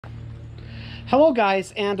Hello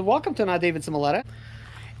guys, and welcome to another David Zimaleta.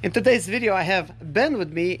 In today's video I have Ben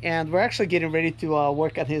with me, and we're actually getting ready to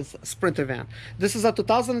work on his Sprinter van. This is a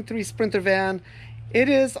 2003 Sprinter van. It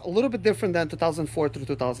is a little bit different than 2004 through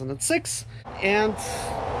 2006, and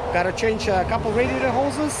gotta change a couple radiator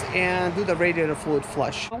hoses and do the radiator fluid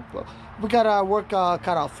flush. We got our work cut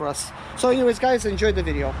out for us. So anyways guys, enjoy the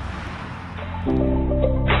video.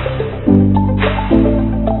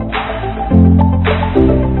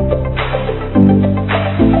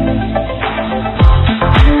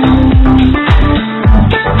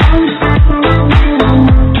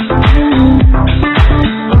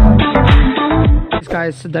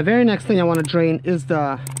 Guys, the very next thing I want to drain is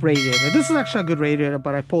the radiator. This is actually a good radiator,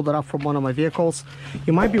 but I pulled it up from one of my vehicles.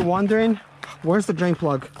 You might be wondering, where's the drain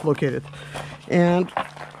plug located? And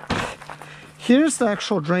here's the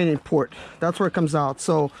actual draining port. That's where it comes out.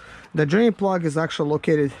 So the drain plug is actually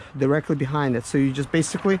located directly behind it. So you just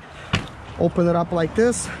basically open it up like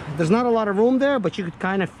this. There's not a lot of room there, but you could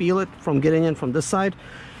kind of feel it from getting in from this side.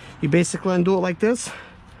 You basically undo it like this,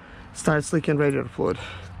 starts leaking radiator fluid.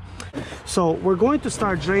 So we're going to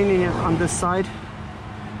start draining it on this side,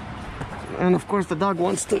 and of course the dog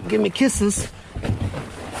wants to give me kisses.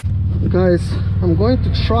 Guys, I'm going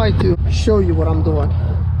to try to show you what I'm doing.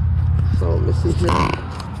 So let me see here.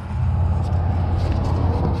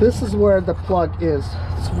 This is where the plug is.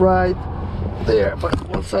 It's right there, but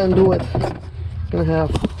once I undo it, I'm gonna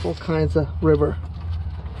have all kinds of river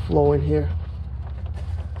flowing here.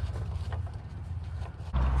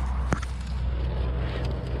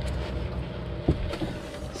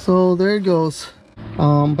 So there it goes.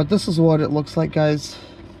 But this is what it looks like, guys.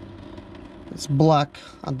 It's black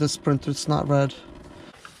on this printer, it's not red.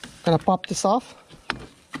 Gonna pop this off.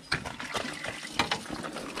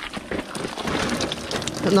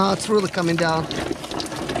 And now it's really coming down.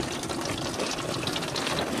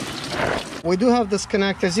 We do have this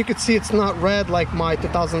connector. As you can see, it's not red like my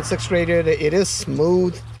 2006 radiator. It is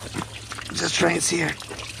smooth. It just drains here.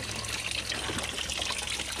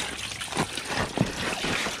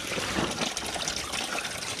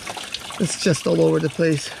 It's just all over the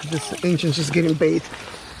place. This engine's just getting bait.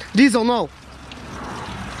 Diesel, no!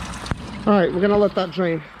 Alright, we're gonna let that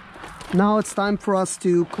drain. Now it's time for us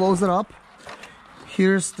to close it up.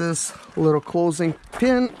 Here's this little closing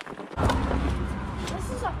pin.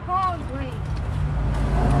 This is a hard drain.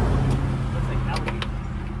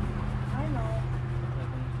 I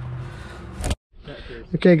know.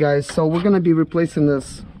 Okay guys, so we're gonna be replacing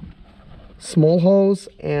this small hose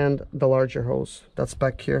and the larger hose that's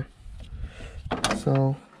back here.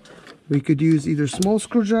 So we could use either small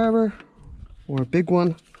screwdriver or a big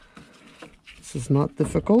one. This is not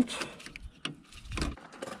difficult.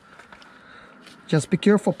 Just be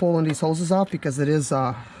careful pulling these hoses out, because it is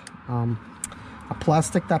a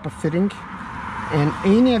plastic type of fitting, and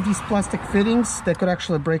any of these plastic fittings, they could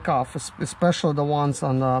actually break off, especially the ones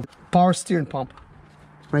on the power steering pump.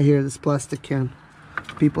 Right here, this plastic can.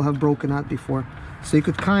 People have broken that before. So you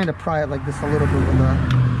could kind of pry it like this a little bit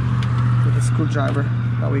with a screwdriver.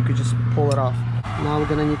 That way you could just pull it off. Now we're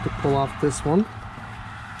gonna need to pull off this one.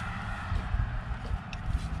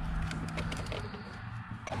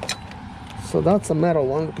 So that's a metal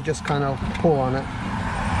one. We could just kind of pull on it.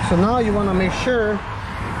 So now you want to make sure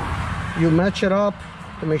you match it up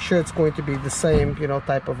to make sure it's going to be the same, you know,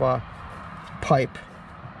 type of a pipe.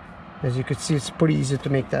 As you can see, it's pretty easy to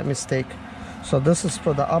make that mistake. So this is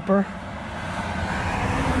for the upper,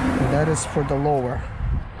 and that is for the lower.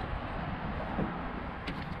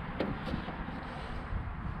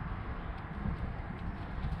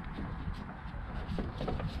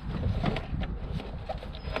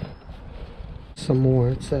 Some more.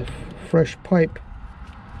 It's a fresh pipe.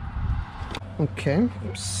 Okay,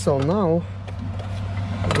 so now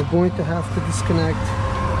we're going to have to disconnect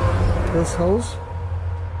this hose.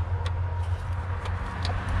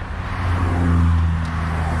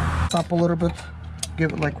 Stop a little bit,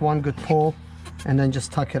 give it like one good pull, and then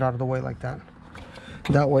just tuck it out of the way like that.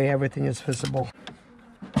 That way everything is visible.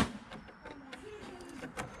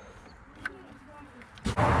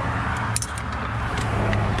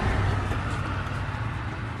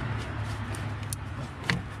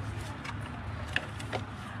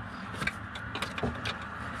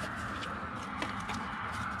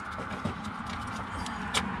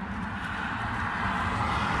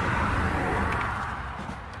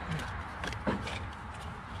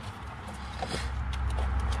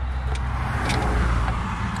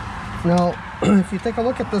 Now, if you take a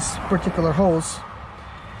look at this particular hose,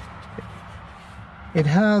 it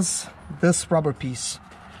has this rubber piece,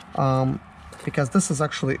 because this is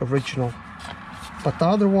actually original. But the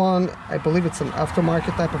other one, I believe it's an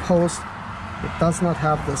aftermarket type of hose, it does not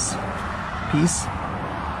have this piece.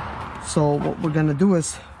 So what we're gonna do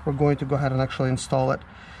is we're going to go ahead and actually install it.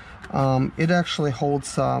 It actually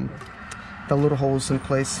holds the little holes in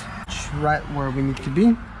place right where we need to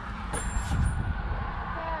be.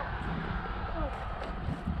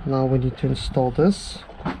 Now we need to install this.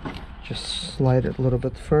 Just slide it a little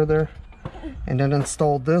bit further and then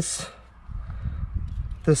install this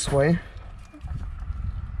way.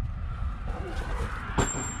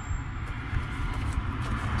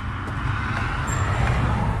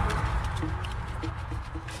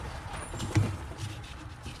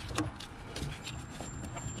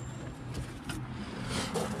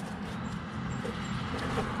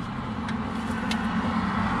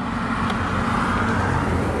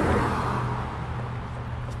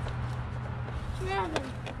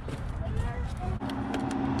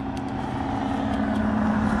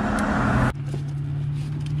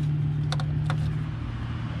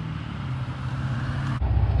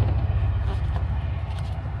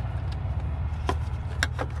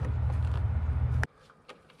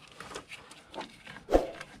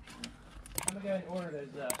 Order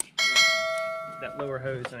that lower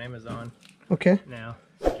hose on Amazon. Okay. Now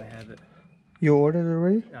I have it. You ordered it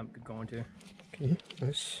already? I'm going to. Okay,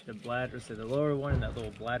 nice. The bladder, so the lower one and that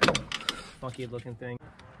little bladder, funky looking thing.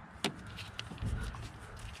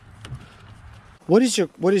 What is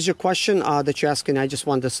your question that you're asking? I just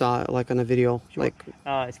want this like on a video, sure. Like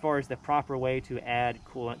as far as the proper way to add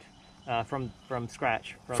coolant from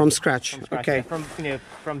scratch. From scratch. Okay. Yeah,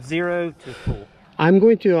 from zero to full. I'm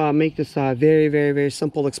going to make this a very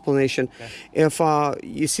simple explanation. Okay. If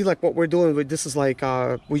you see like what we're doing with this is like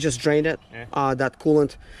we just drained it, yeah. That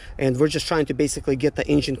coolant, and we're just trying to basically get the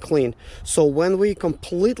engine clean. So when we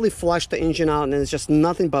completely flush the engine out and there's just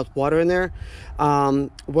nothing but water in there,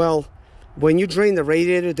 well, when you drain the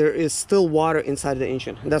radiator, there is still water inside the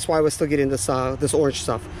engine. And that's why we're still getting this this orange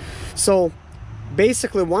stuff. So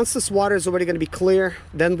basically, once this water is already going to be clear,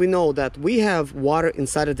 then we know that we have water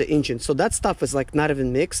inside of the engine. So that stuff is like not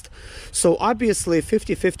even mixed. So obviously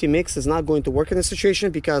 50-50 mix is not going to work in this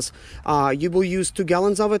situation, because you will use 2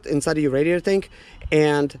 gallons of it inside of your radiator tank,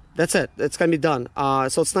 and that's it. It's going to be done.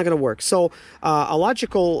 So it's not going to work. So a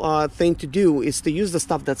logical thing to do is to use the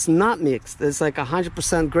stuff that's not mixed. It's like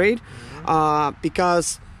 100% grade,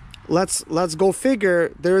 because let's go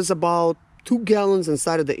figure, there's about 2 gallons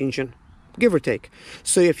inside of the engine, give or take.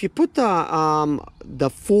 So if you put the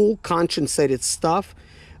full concentrated stuff,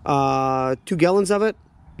 2 gallons of it,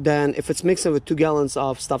 then if it's mixing with 2 gallons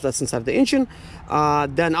of stuff that's inside the engine,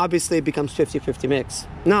 then obviously it becomes 50-50 mix.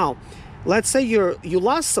 Now, let's say you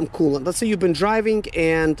lost some coolant. Let's say you've been driving,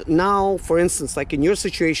 and now, for instance, like in your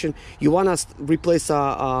situation, you want to replace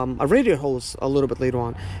a radiator hose a little bit later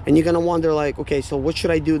on, and you're gonna wonder like, okay, so what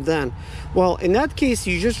should I do then? Well, in that case,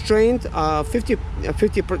 you just drained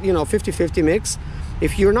 50-50 mix.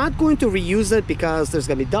 If you're not going to reuse it because there's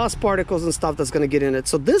gonna be dust particles and stuff that's gonna get in it,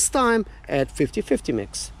 so this time add 50-50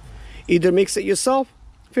 mix. Either mix it yourself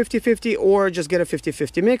 50-50 or just get a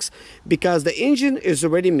 50-50 mix, because the engine is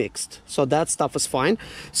already mixed, so that stuff is fine.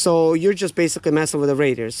 So you're just basically messing with the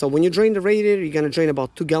radiator. So when you drain the radiator, you're gonna drain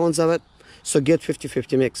about 2 gallons of it, so get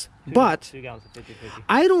 50-50 mix. But 2 gallons of 50-50.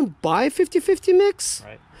 I don't buy 50-50 mix,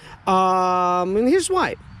 right? And here's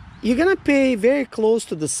why. You're gonna pay very close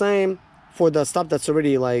to the same for the stuff that's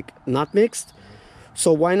already like not mixed.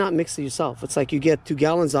 So why not mix it yourself? It's like you get 2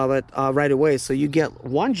 gallons of it right away. So you get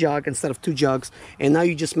 1 jug instead of 2 jugs, and now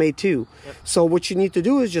you just made 2. Yep. So what you need to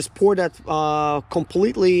do is just pour that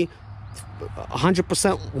completely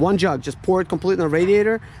 100% 1 jug. Just pour it completely in the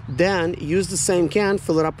radiator. Then use the same can,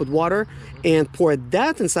 fill it up with water, and pour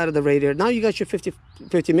that inside of the radiator. Now you got your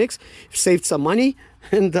 50-50 mix. You've saved some money,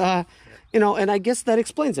 and you know, and I guess that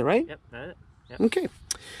explains it, right? Yep, that's it. Yep. Okay.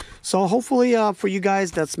 So hopefully for you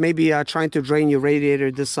guys that's maybe trying to drain your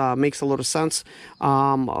radiator, this makes a lot of sense.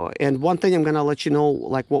 And one thing I'm gonna let you know,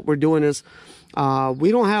 like what we're doing is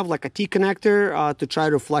we don't have like a T-connector to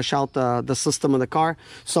try to flush out the system of the car.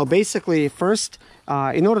 So basically first,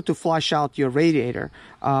 in order to flush out your radiator,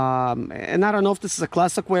 and I don't know if this is a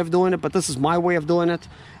classic way of doing it, but this is my way of doing it.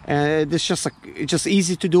 It's just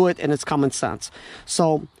easy to do it, and it's common sense.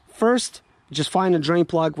 So first, just find a drain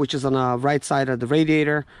plug, which is on the right side of the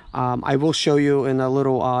radiator. I will show you in a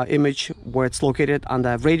little image where it's located on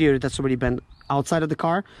the radiator that's already been outside of the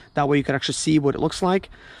car. That way you can actually see what it looks like.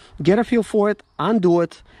 Get a feel for it, undo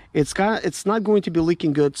it. It's not going to be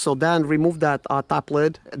leaking good, so then remove that top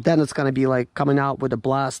lid. Then it's going to be like coming out with a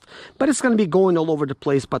blast, but it's going to be going all over the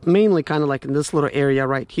place, but mainly kind of like in this little area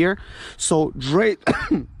right here. So drain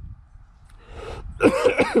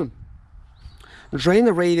drain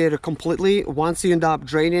the radiator completely. Once you end up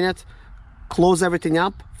draining it, close everything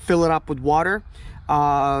up, fill it up with water,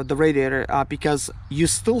 the radiator, because you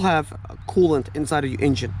still have coolant inside of your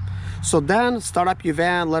engine. So then start up your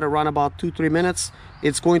van, let it run about 2-3 minutes.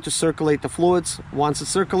 It's going to circulate the fluids. Once it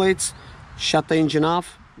circulates, shut the engine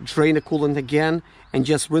off, drain the coolant again, and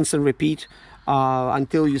just rinse and repeat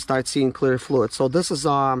until you start seeing clear fluid. So this is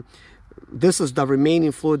the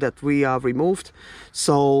remaining fluid that we removed.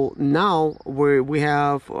 So now we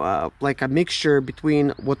have like a mixture between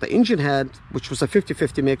what the engine had, which was a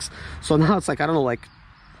 50-50 mix. So now it's like, I don't know, like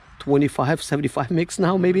 25-75 mix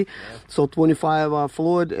now maybe. So 25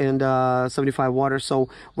 fluid and 75 water. So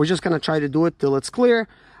we're just gonna try to do it till it's clear.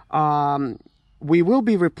 We will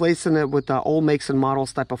be replacing it with all makes and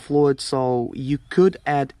models type of fluid, so you could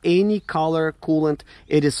add any color coolant.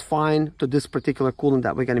 It is fine to this particular coolant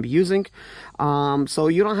that we're going to be using. So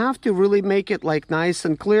you don't have to really make it like nice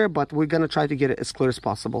and clear, but we're going to try to get it as clear as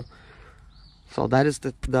possible. So that is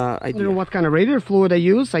the idea. You know what kind of radiator fluid I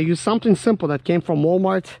use? I use something simple that came from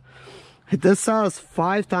Walmart. This is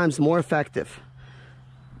 5 times more effective.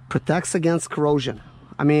 Protects against corrosion.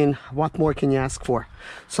 I mean, what more can you ask for?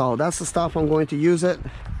 So that's the stuff I'm going to use it.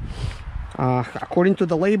 According to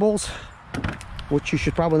the labels, which you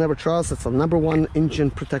should probably never trust, it's the #1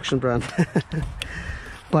 engine protection brand.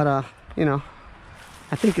 But you know,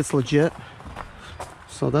 I think it's legit.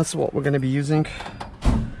 So that's what we're going to be using.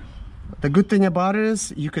 The good thing about it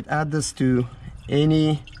is you could add this to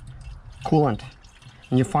any coolant,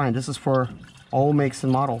 and you find this is for all makes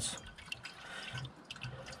and models.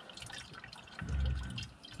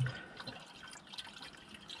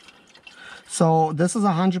 So this is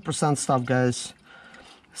 100% stuff, guys.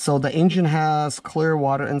 So the engine has clear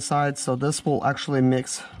water inside, so this will actually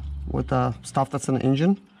mix with the stuff that's in the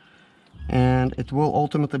engine, and it will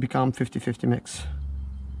ultimately become 50-50 mix.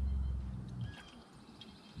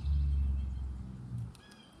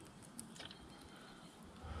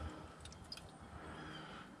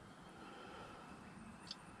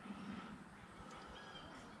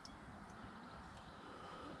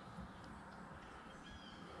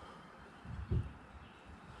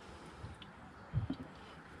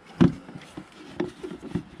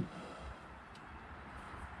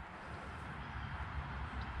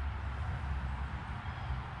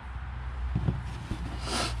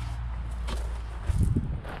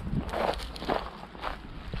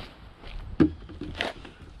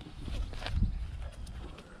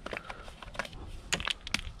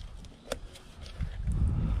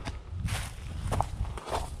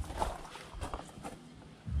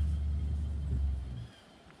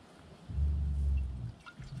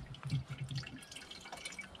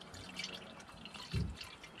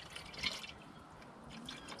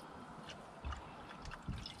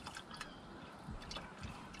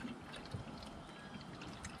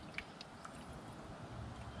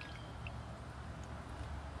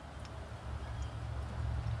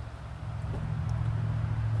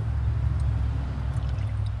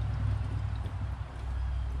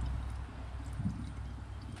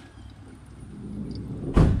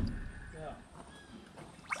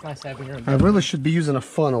 Nice having your I really should be using a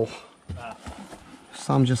funnel.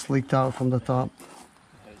 Some just leaked out from the top.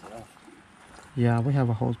 Yeah, we have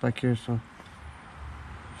a hose back here, so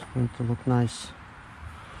it's going to look nice.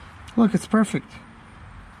 Look, it's perfect.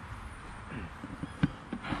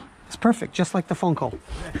 It's perfect, just like the phone call.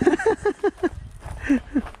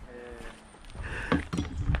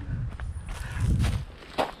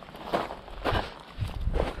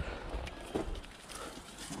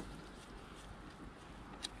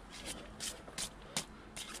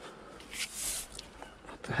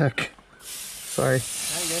 Heck, sorry.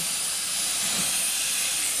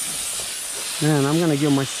 Man, I'm gonna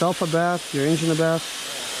give myself a bath, your engine a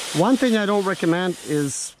bath. One thing I don't recommend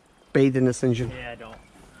is bathing this engine. Yeah, I don't.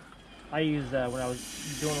 I use when I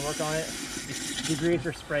was doing work on it,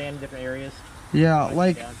 degreaser spray in different areas. Yeah,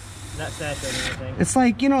 like not saturating anything. It's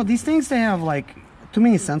like, you know, these things, they have like too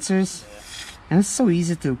many sensors, and it's so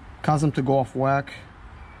easy to cause them to go off whack.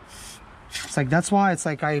 It's like, that's why it's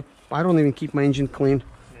like I don't even keep my engine clean.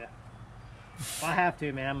 I have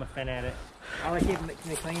to, man. I'm a fan at it. I like keeping it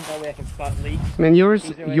clean, that way I can spot leaks. Man,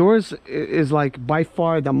 yours is like by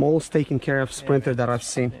far the most taken care of Sprinter that I've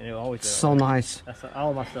seen. Always so nice. That's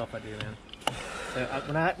all myself I do, man. So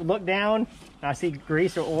when I look down and I see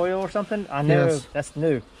grease or oil or something, I know that's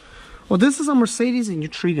new. Well, this is a Mercedes, and you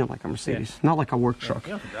treat it like a Mercedes, not like a work truck.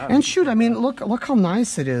 And shoot, I mean, look how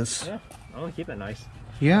nice it is. Yeah, I want to keep it nice.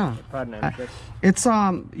 Yeah. It's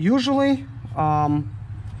usually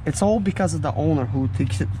it's all because of the owner who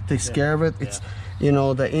takes care of it. It's you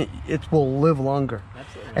know, it will live longer.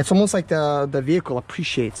 Absolutely. It's almost like the vehicle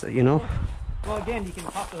appreciates it, you know. Well, again, you can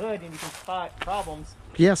pop the hood and you can spot problems.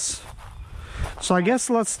 Yes. So I guess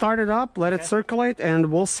let's start it up, let it circulate,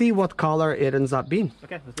 and we'll see what color it ends up being.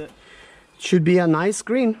 Okay, let's do it. Should be a nice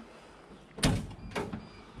green.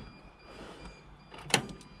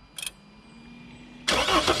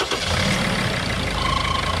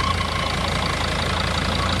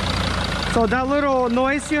 So that little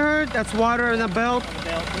noise you heard, that's water in the belt.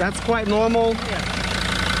 That's quite normal. Yeah.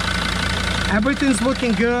 Everything's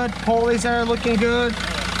looking good. Pulleys are looking good.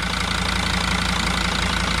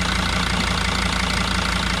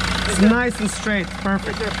 It's nice and straight.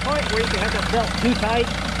 Perfect. Is there a point where you can have that belt too tight,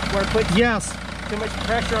 where it puts too much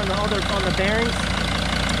pressure on the bearings?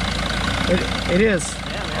 It is.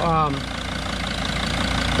 Yeah, man.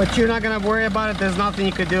 But you're not gonna worry about it. There's nothing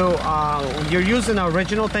you could do. You're using an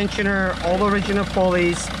original tensioner, all original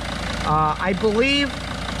pulleys. I believe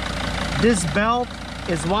this belt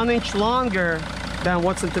is 1 inch longer than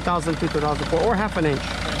what's in 2002, 2004, or half an inch.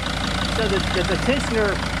 So does the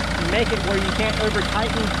tensioner make it where you can't over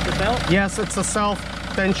tighten the belt? Yes, it's a self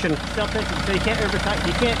tension. Self tension, so you can't over tighten.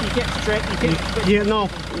 You can't stretch.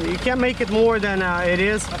 You can't make it more than it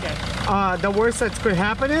is. Okay. The worst that could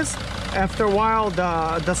happen is, after a while,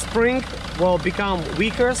 the spring will become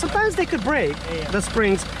weaker. Sometimes they could break, the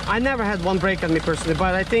springs. I never had one break on me personally,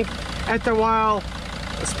 but I think after a while,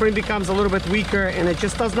 the spring becomes a little bit weaker and it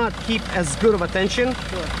just does not keep as good of a tension,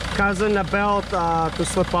 causing the belt to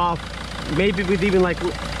slip off. Maybe with even like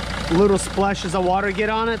little splashes of water get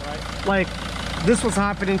on it. Right. Like this was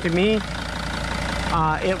happening to me.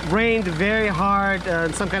 It rained very hard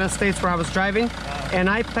in some kind of states where I was driving. And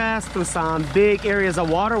I passed through some big areas of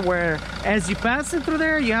water where, as you pass it through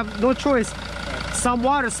there, you have no choice. Some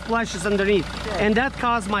water splashes underneath, and that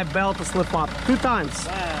caused my belt to slip up 2 times.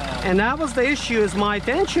 Wow. And that was the issue, is my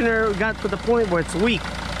tensioner got to the point where it's weak,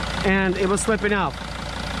 and it was slipping out.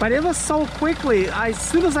 But it was so quickly. As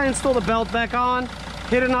soon as I installed the belt back on,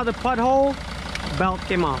 hit another pothole, belt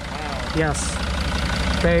came off. Wow. Yes,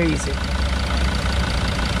 very easy.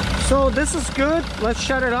 So this is good. Let's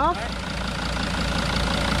shut it off.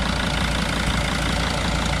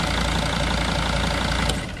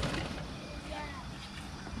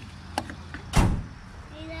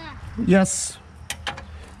 Yes.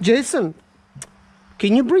 Jason,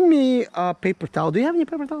 can you bring me a paper towel? Do you have any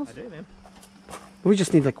paper towels? I do, man. We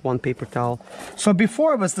just need like 1 paper towel. So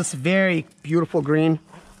before it was this very beautiful green.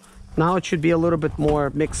 Now it should be a little bit more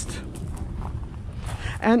mixed.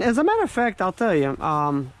 And as a matter of fact, I'll tell you,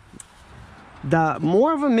 the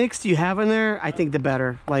more of a mix you have in there, I think the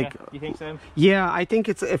better. Like, You think so? Yeah, I think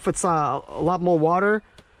if it's a lot more water,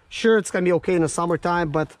 sure, it's gonna be okay in the summertime,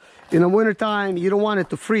 but in the wintertime, you don't want it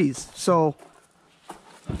to freeze. So,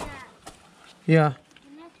 yeah.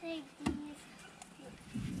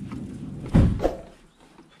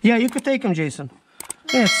 Yeah, you could take them, Jason.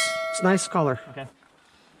 Yeah, it's nice color. Okay.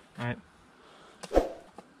 All right.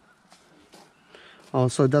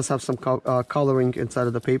 Also, it does have some coloring inside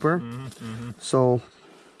of the paper. So,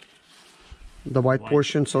 the white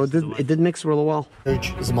portion, so it did mix really well.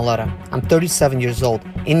 Serge Zimaleta. I'm 37 years old,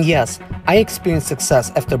 and yes, I experienced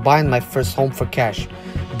success after buying my first home for cash.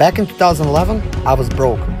 Back in 2011, I was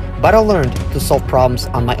broke, but I learned to solve problems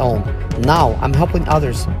on my own. Now, I'm helping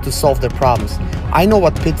others to solve their problems. I know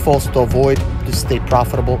what pitfalls to avoid to stay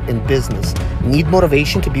profitable in business. Need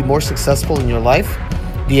motivation to be more successful in your life?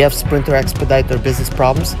 Do you have Sprinter, Expedite, or business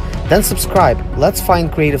problems? Then subscribe. Let's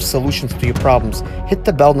find creative solutions to your problems. Hit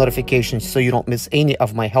the bell notification so you don't miss any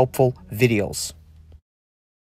of my helpful videos.